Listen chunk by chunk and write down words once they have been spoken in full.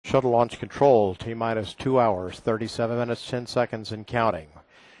Shuttle launch control, T-minus 2 hours, 37 minutes, 10 seconds and counting.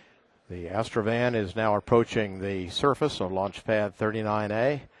 The Astrovan is now approaching the surface of Launch Pad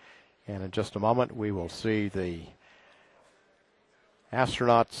 39A, and in just a moment we will see the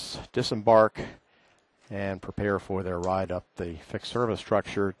astronauts disembark and prepare for their ride up the fixed service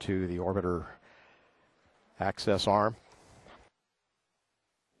structure to the orbiter access arm.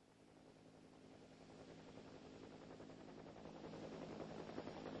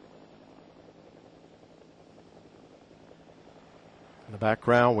 In the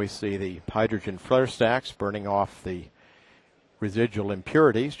background, we see the hydrogen flare stacks burning off the residual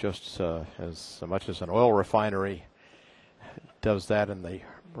impurities, just as much as an oil refinery does that in the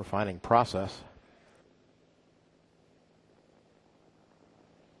refining process.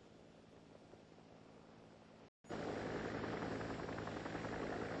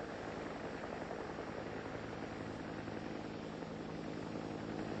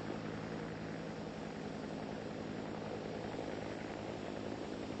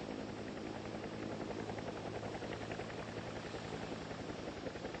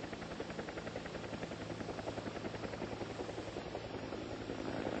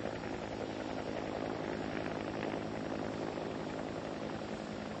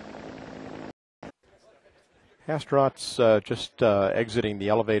 Astronauts just exiting the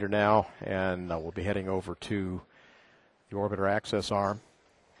elevator now, and we'll be heading over to the orbiter access arm.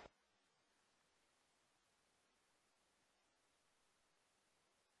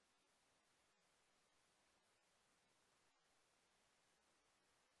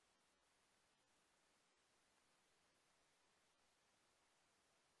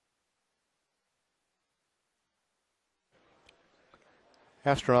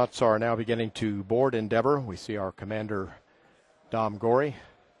 Astronauts are now beginning to board Endeavour. We see our commander, Dom Gorey.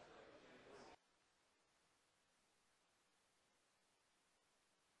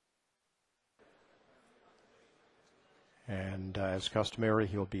 And as customary,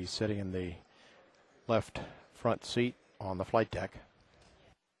 he'll be sitting in the left front seat on the flight deck.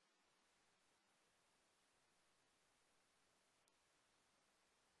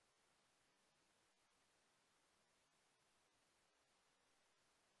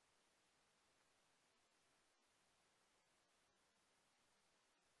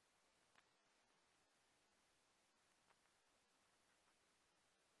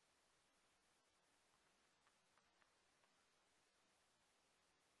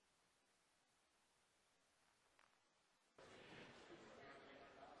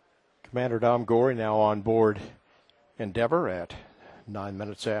 Commander Dom Gorey now on board Endeavour at 9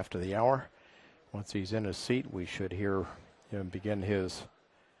 minutes after the hour. Once he's in his seat, we should hear him begin his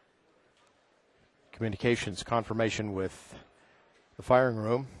communications confirmation with the firing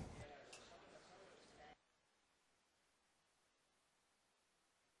room.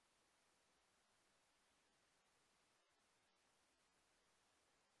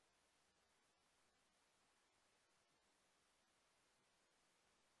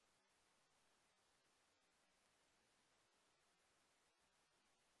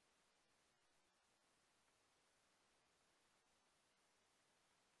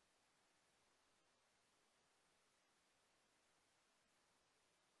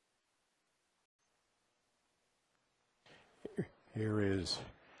 Here is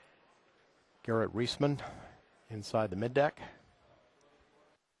Garrett Reisman inside the middeck.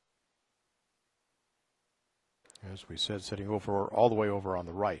 As we said, sitting over all the way over on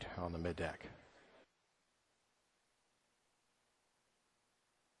the right on the middeck.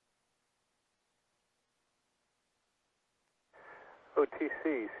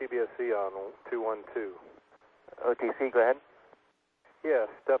 OTC, CBSE on 212. OTC, go ahead. Yeah,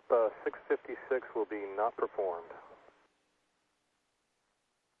 step 656 will be not performed.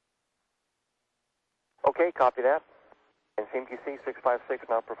 Okay, copy that. And CMQC 656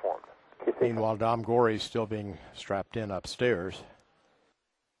 not performed. Meanwhile, Dom Gorey is still being strapped in upstairs.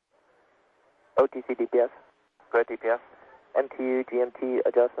 OTC DPS. Go ahead, DPS. MTU GMT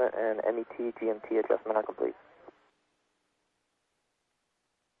adjustment and MET GMT adjustment are complete.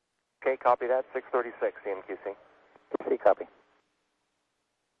 Okay, copy that. 636 CMQC. See, copy.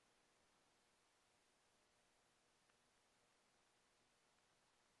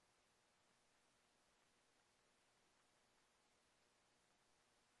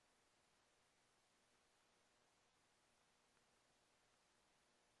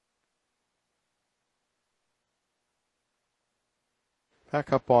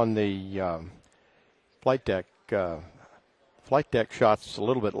 Back up on the flight deck. Flight deck shot's a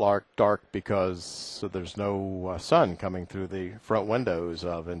little bit dark because there's no sun coming through the front windows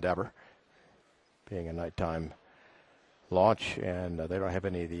of Endeavour, being a nighttime launch, and they don't have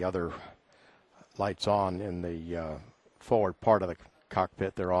any of the other lights on in the forward part of the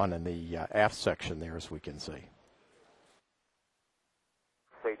cockpit. They're on in the aft section there, as we can see.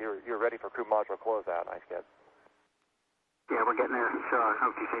 Say you're ready for crew module closeout, I guess. Yeah, we're getting there. Sure,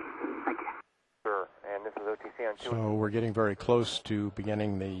 OTC. Thank you. Sure, and this is OTC on 2. So we're getting very close to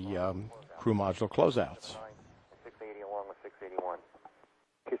beginning the crew module closeouts. 680 along with 681.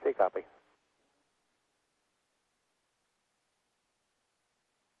 QC copy.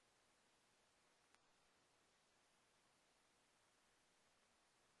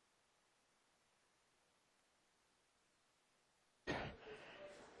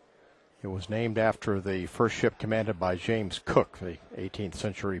 It was named after the first ship commanded by James Cook, the 18th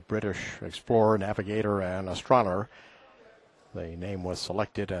century British explorer, navigator, and astronomer. The name was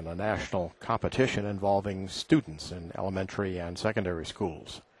selected in a national competition involving students in elementary and secondary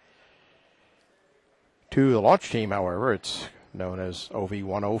schools. To the launch team, however, it's known as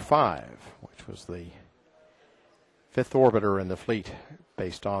OV-105, which was the 5th orbiter in the fleet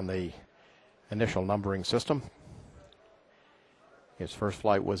based on the initial numbering system. His first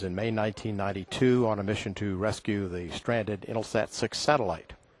flight was in May 1992 on a mission to rescue the stranded Intelsat 6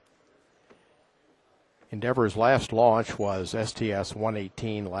 satellite. Endeavour's last launch was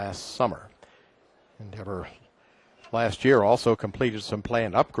sts-118 last summer. Endeavour last year also completed some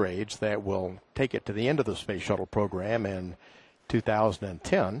planned upgrades that will take it to the end of the Space Shuttle program in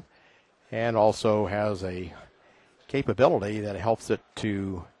 2010, and also has a capability that helps it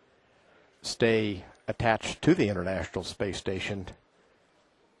to stay attached to the International Space Station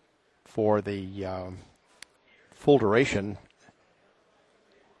for the full duration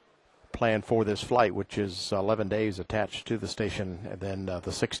plan for this flight, which is 11 days attached to the station, and then the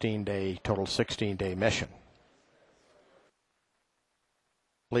 16-day, total 16-day mission.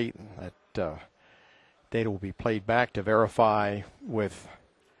 That data will be played back to verify with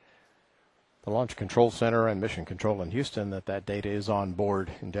the Launch Control Center and Mission Control in Houston that data is on board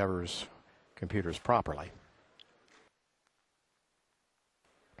Endeavour's computers properly.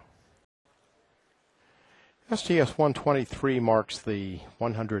 STS-123 marks the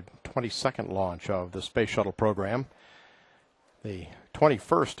 122nd launch of the Space Shuttle program, the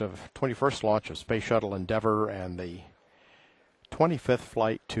 21st launch of Space Shuttle Endeavour, and the 25th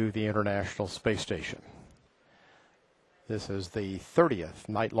flight to the International Space Station. This is the 30th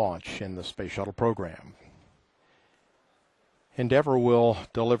night launch in the Space Shuttle program. Endeavour will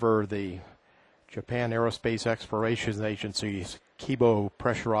deliver the Japan Aerospace Exploration Agency's Kibo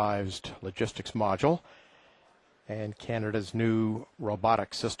pressurized logistics module and Canada's new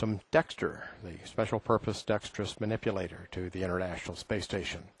robotic system, Dexter, the special-purpose dexterous manipulator, to the International Space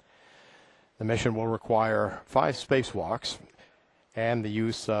Station. The mission will require 5 spacewalks and the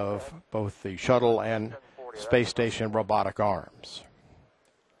use of both the shuttle and space station robotic arms.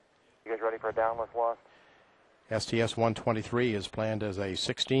 You guys ready for a downlift loss? STS-123 is planned as a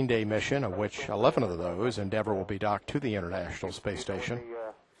 16-day mission, of which 11 of those Endeavour will be docked to the International Space Station.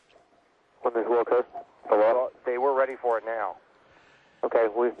 When this will occur? Well, they were ready for it now. Okay.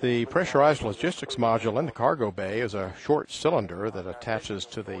 The pressurized logistics module in the cargo bay is a short cylinder that attaches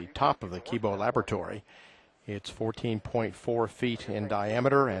to the top of the Kibo laboratory. It's 14.4 feet in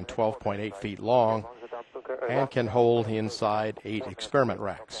diameter and 12.8 feet long, and can hold inside 8 experiment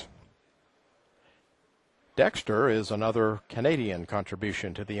racks. Dexter is another Canadian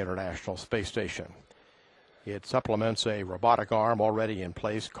contribution to the International Space Station. It supplements a robotic arm already in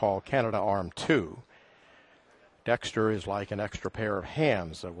place called Canadarm2. Dexter is like an extra pair of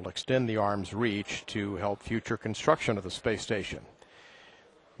hands that will extend the arm's reach to help future construction of the space station.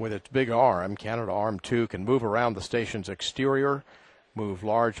 With its big arm, Canadarm2 can move around the station's exterior, move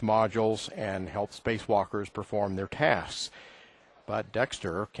large modules, and help spacewalkers perform their tasks. But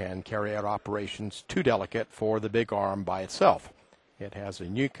Dexter can carry out operations too delicate for the big arm by itself. It has a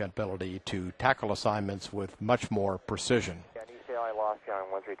unique ability to tackle assignments with much more precision. Yeah, you say I lost you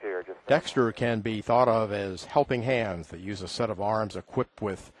on 132 or just... Dexter can be thought of as helping hands that use a set of arms equipped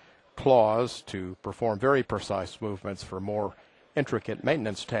with claws to perform very precise movements for more intricate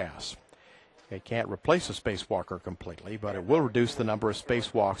maintenance tasks. It can't replace a spacewalker completely, but it will reduce the number of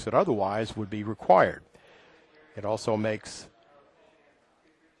spacewalks that otherwise would be required. It also makes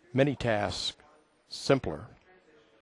many tasks simpler